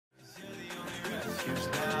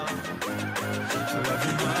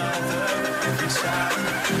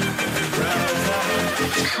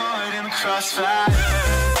Caught in the crossfire.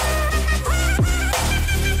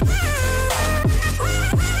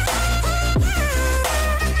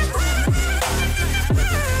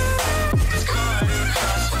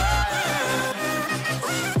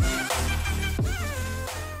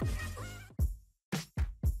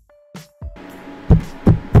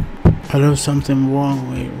 Hello, something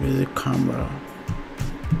wrong with the camera.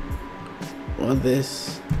 What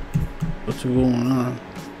this? What's going on?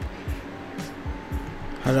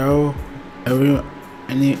 Hello,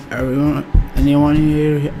 anyone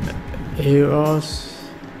here hear us?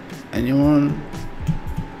 Anyone?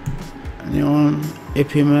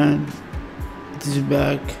 AP man, it is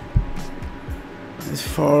back. It's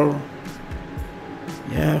for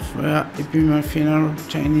AP man final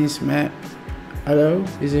Chinese man. Hello,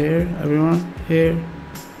 is here? Everyone here?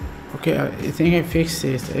 Okay, I think I fixed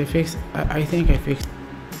it. I think I fixed.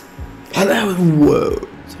 Hello, world.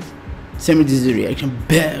 Samir's reaction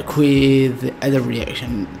back with the other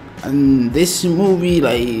reaction, and this movie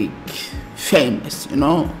like famous, you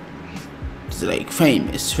know. It's like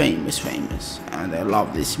famous, and I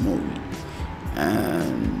love this movie.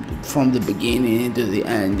 And from the beginning to the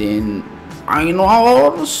ending, I know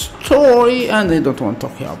all the story, and I don't want to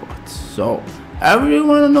talk about it. So.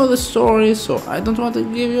 Everyone know the story, so I don't want to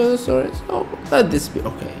give you the story, so let this be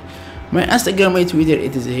okay. My Instagram, my Twitter,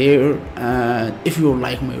 it is here, and if you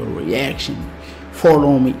like my reaction,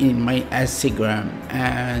 follow me in my Instagram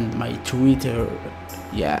and my Twitter,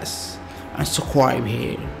 yes, and subscribe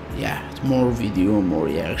here. Yeah, more video, more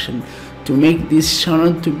reaction to make this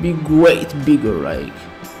channel to be great, bigger, like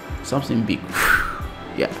something big.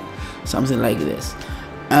 Yeah, something like this.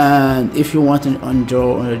 And if you want to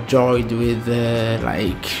enjoy with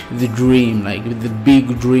like the dream, like with the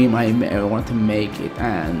big dream, I want to make it,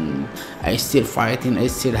 and I still fighting. I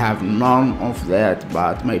still have none of that,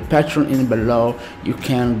 but my Patreon in below, you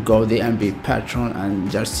can go there and be patron and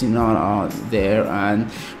just out there, and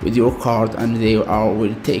with your card, and they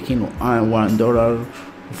will taking $1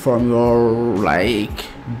 from your like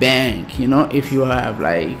bank, you know. If you have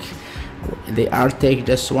like, they are take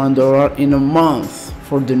just $1 in a month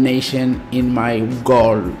for donation in my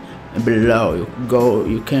goal below.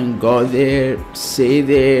 You can go there, see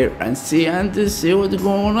there, and see what's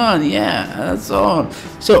going on. Yeah, that's all.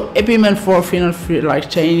 So AP man for final free like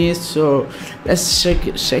Chinese. So let's check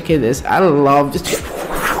this. I love this.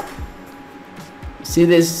 See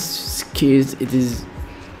this kid's, it is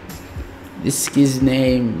this kid's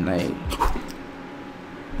name, like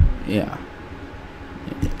yeah,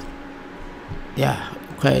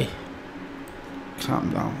 okay.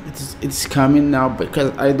 Calm down. It's coming now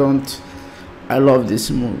because I love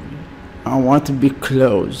this movie. I want to be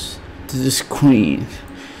close to the screen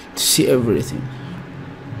to see everything.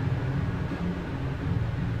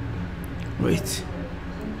 Wait.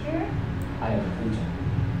 Teacher? I am a teacher.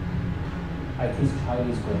 I teach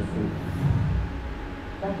Chinese Kung Fu.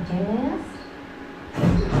 Like a gymnast?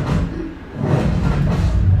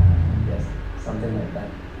 Yes, something like that.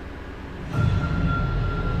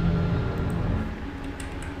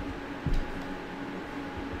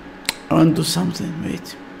 I want to do something,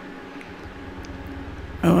 wait.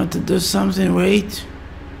 I want to do something, wait.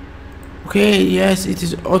 Okay, yes, it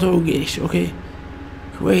is auto gauge, okay.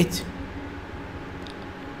 Wait.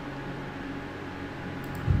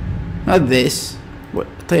 Not this. What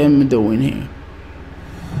I am doing here?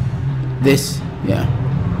 This, yeah.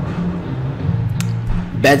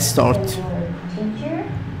 Bad start. Teacher?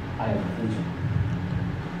 I am a teacher.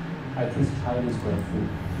 I teach Chinese Kung Fu.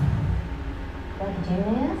 Like a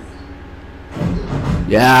gymnast?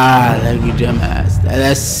 Yeah, like a gymnast.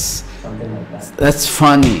 That's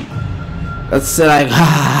funny. That's like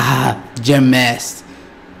gymnast.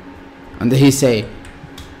 And then he say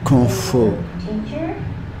Kung Fu. Teacher?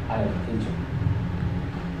 I am a teacher.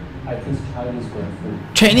 I teach Chinese Kung Fu.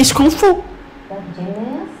 Chinese Kung Fu? Like a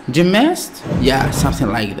gymnast? Gymnast? Yeah, something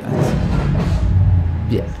like that.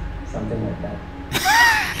 Yeah. Something like that.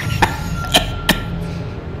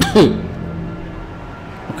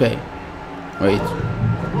 Okay. Wait.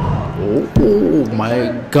 Oh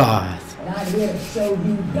my God. And I'm here to show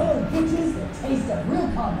you young bitches the taste of real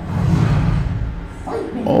combat. Fight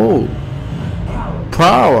me. Oh.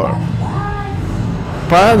 Power.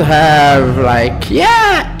 But have like,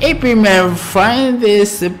 yeah, AP man find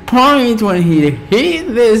this point when he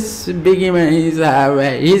hit this big man, his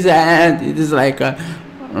hand, it is like a,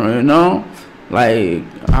 you know, like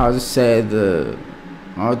how to say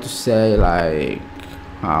like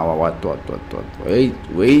what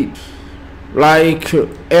wait like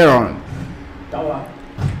Aaron,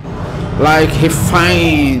 like he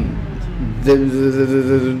find the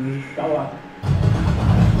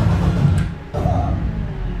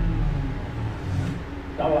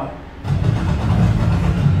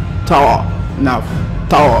tower. Now,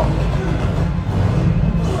 tower.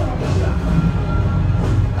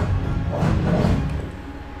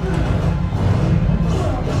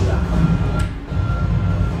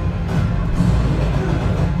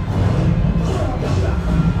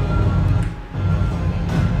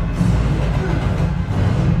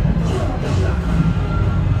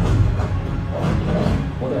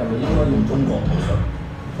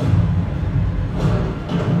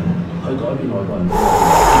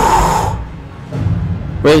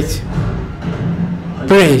 Wait,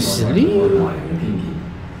 Presley?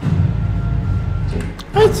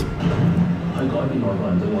 What?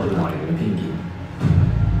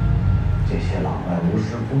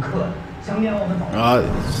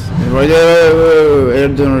 Wait, I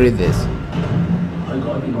don't read this.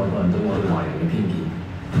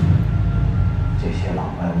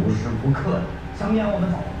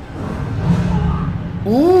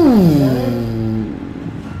 Ooh.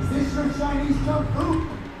 Is this your Chinese kung fu?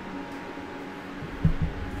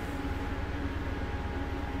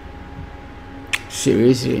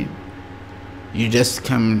 Seriously, you just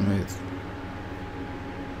come with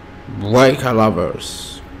black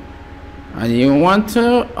lovers and you want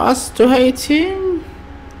us to hate him?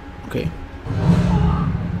 Okay.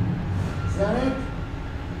 Is that it?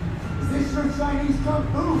 Is this your Chinese kung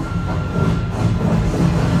fu?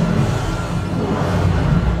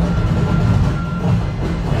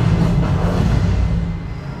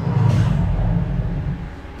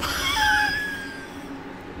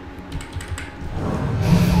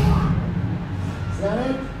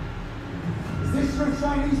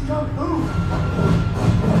 Chinese kung fu.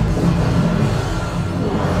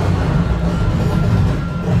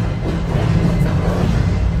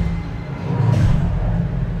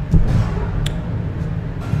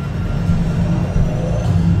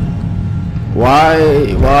 Why?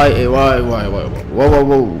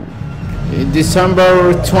 Whoa.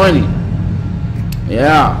 December 20.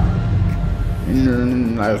 Yeah.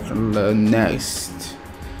 In like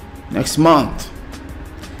next month.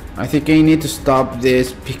 I think I need to stop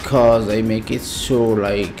this because I make it so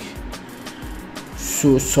like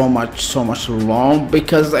so much long,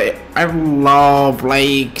 because I love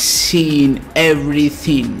like seeing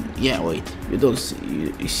everything. Yeah, wait, you don't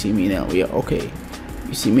see, you see me now? Yeah, okay,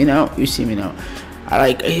 you see me now.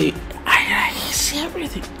 I see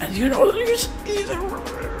everything, and you know,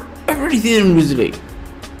 everything was like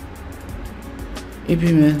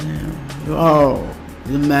oh,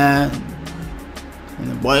 the man and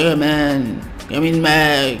the boy man coming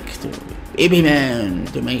back to baby man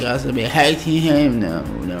to make us be hating him. No.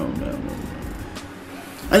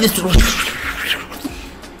 And this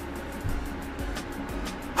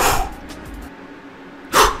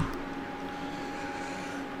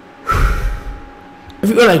if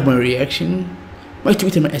you like my reaction, my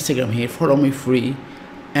Twitter, my Instagram here, follow me free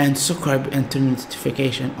and subscribe and turn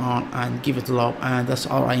notification on and give it love, and that's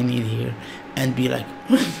all I need here. And be like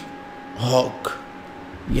hug.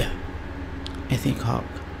 Yeah, I think hug.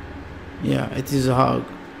 Yeah, it is a hug.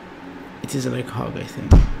 It is like hug, I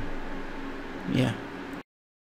think. Yeah.